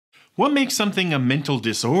What makes something a mental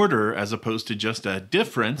disorder as opposed to just a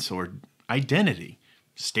difference or identity?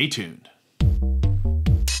 Stay tuned.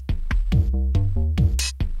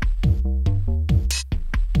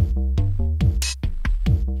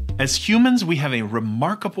 As humans, we have a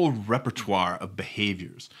remarkable repertoire of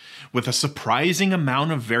behaviors, with a surprising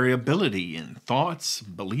amount of variability in thoughts,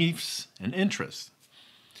 beliefs, and interests.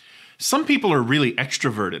 Some people are really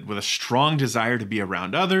extroverted with a strong desire to be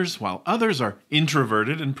around others, while others are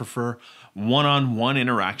introverted and prefer one-on-one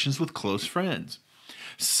interactions with close friends.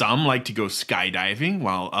 Some like to go skydiving,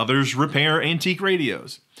 while others repair antique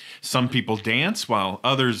radios. Some people dance, while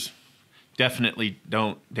others definitely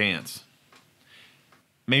don't dance.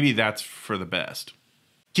 Maybe that's for the best.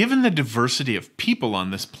 Given the diversity of people on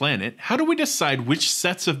this planet, how do we decide which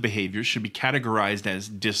sets of behaviors should be categorized as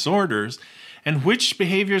disorders and which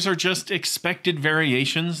behaviors are just expected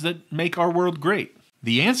variations that make our world great?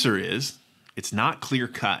 The answer is, it's not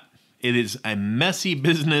clear-cut. It is a messy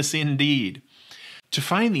business indeed. To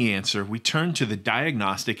find the answer, we turn to the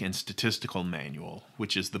Diagnostic and Statistical Manual,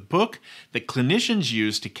 which is the book that clinicians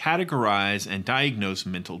use to categorize and diagnose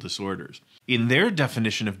mental disorders. In their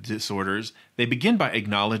definition of disorders, they begin by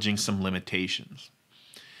acknowledging some limitations.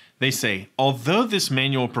 They say, although this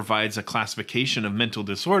manual provides a classification of mental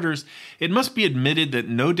disorders, it must be admitted that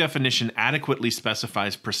no definition adequately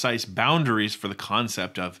specifies precise boundaries for the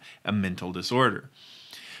concept of a mental disorder.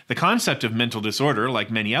 The concept of mental disorder,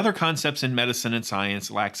 like many other concepts in medicine and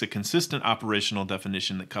science, lacks a consistent operational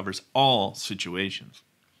definition that covers all situations.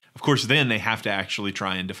 Of course, then they have to actually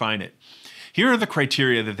try and define it. Here are the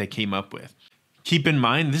criteria that they came up with. Keep in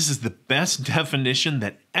mind, this is the best definition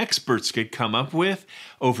that experts could come up with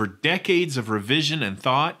over decades of revision and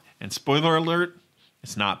thought, and spoiler alert,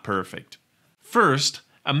 it's not perfect. First,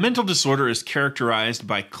 a mental disorder is characterized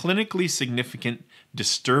by clinically significant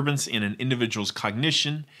disturbance in an individual's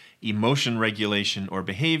cognition, emotion regulation, or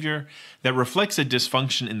behavior that reflects a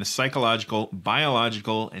dysfunction in the psychological,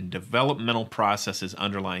 biological, and developmental processes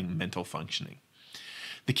underlying mental functioning.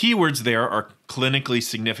 The key words there are clinically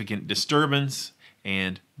significant disturbance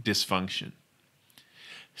and dysfunction.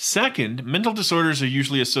 Second, mental disorders are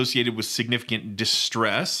usually associated with significant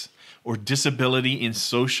distress or disability in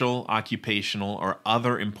social, occupational, or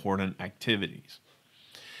other important activities.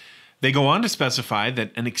 They go on to specify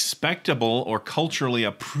that an expectable or culturally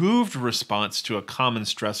approved response to a common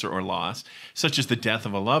stressor or loss, such as the death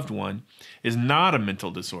of a loved one, is not a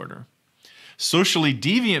mental disorder. Socially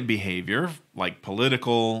deviant behavior, like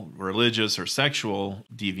political, religious, or sexual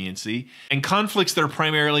deviancy, and conflicts that are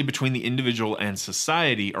primarily between the individual and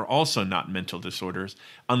society are also not mental disorders,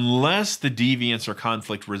 unless the deviance or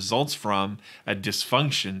conflict results from a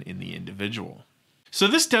dysfunction in the individual. So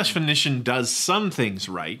this definition does some things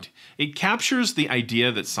right. It captures the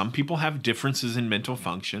idea that some people have differences in mental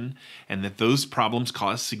function and that those problems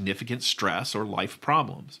cause significant stress or life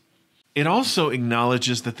problems. It also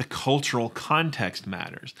acknowledges that the cultural context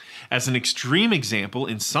matters. As an extreme example,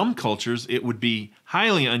 in some cultures, it would be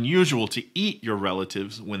highly unusual to eat your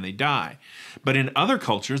relatives when they die. But in other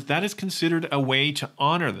cultures, that is considered a way to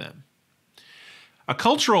honor them. A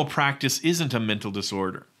cultural practice isn't a mental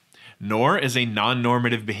disorder, nor is a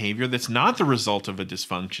non-normative behavior that's not the result of a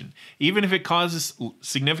dysfunction, even if it causes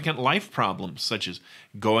significant life problems, such as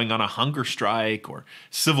going on a hunger strike or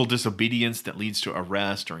civil disobedience that leads to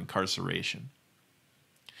arrest or incarceration.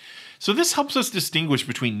 So this helps us distinguish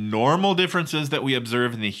between normal differences that we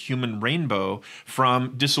observe in the human rainbow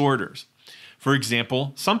from disorders. For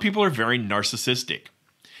example, some people are very narcissistic.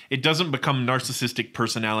 It doesn't become narcissistic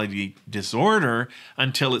personality disorder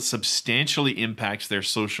until it substantially impacts their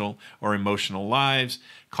social or emotional lives,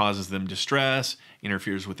 causes them distress,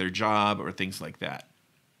 interferes with their job, or things like that.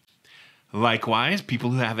 Likewise, people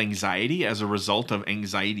who have anxiety as a result of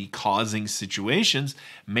anxiety-causing situations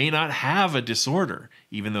may not have a disorder,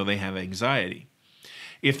 even though they have anxiety.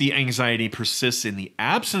 If the anxiety persists in the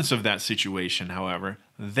absence of that situation, however,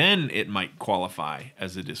 then it might qualify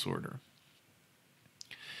as a disorder.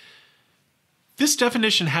 This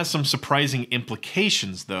definition has some surprising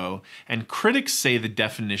implications, though, and critics say the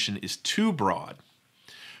definition is too broad.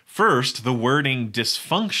 First, the wording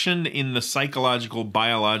dysfunction in the psychological,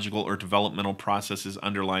 biological, or developmental processes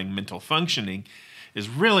underlying mental functioning is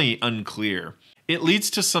really unclear. It leads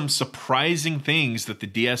to some surprising things that the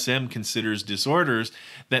DSM considers disorders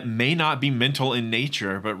that may not be mental in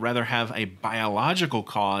nature, but rather have a biological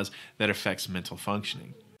cause that affects mental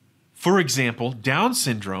functioning. For example, Down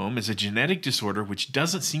syndrome is a genetic disorder which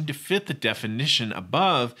doesn't seem to fit the definition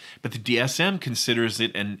above, but the DSM considers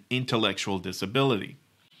it an intellectual disability.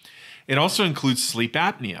 It also includes sleep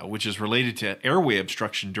apnea, which is related to airway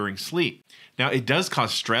obstruction during sleep. Now, it does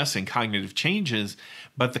cause stress and cognitive changes,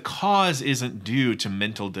 but the cause isn't due to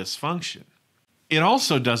mental dysfunction. It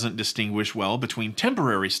also doesn't distinguish well between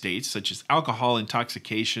temporary states, such as alcohol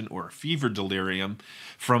intoxication or fever delirium,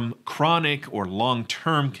 from chronic or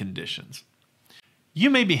long-term conditions. You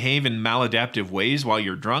may behave in maladaptive ways while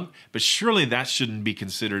you're drunk, but surely that shouldn't be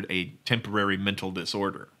considered a temporary mental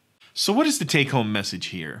disorder. So what is the take-home message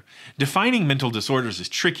here? Defining mental disorders is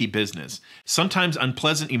tricky business. Sometimes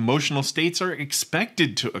unpleasant emotional states are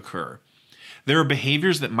expected to occur. There are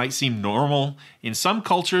behaviors that might seem normal in some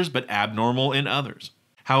cultures but abnormal in others.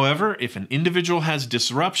 However, if an individual has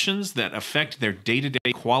disruptions that affect their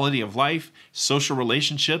day-to-day quality of life, social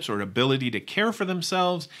relationships, or ability to care for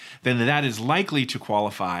themselves, then that is likely to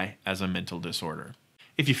qualify as a mental disorder.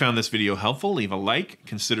 If you found this video helpful, leave a like,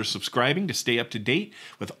 consider subscribing to stay up to date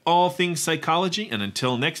with all things psychology, and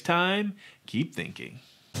until next time, keep thinking.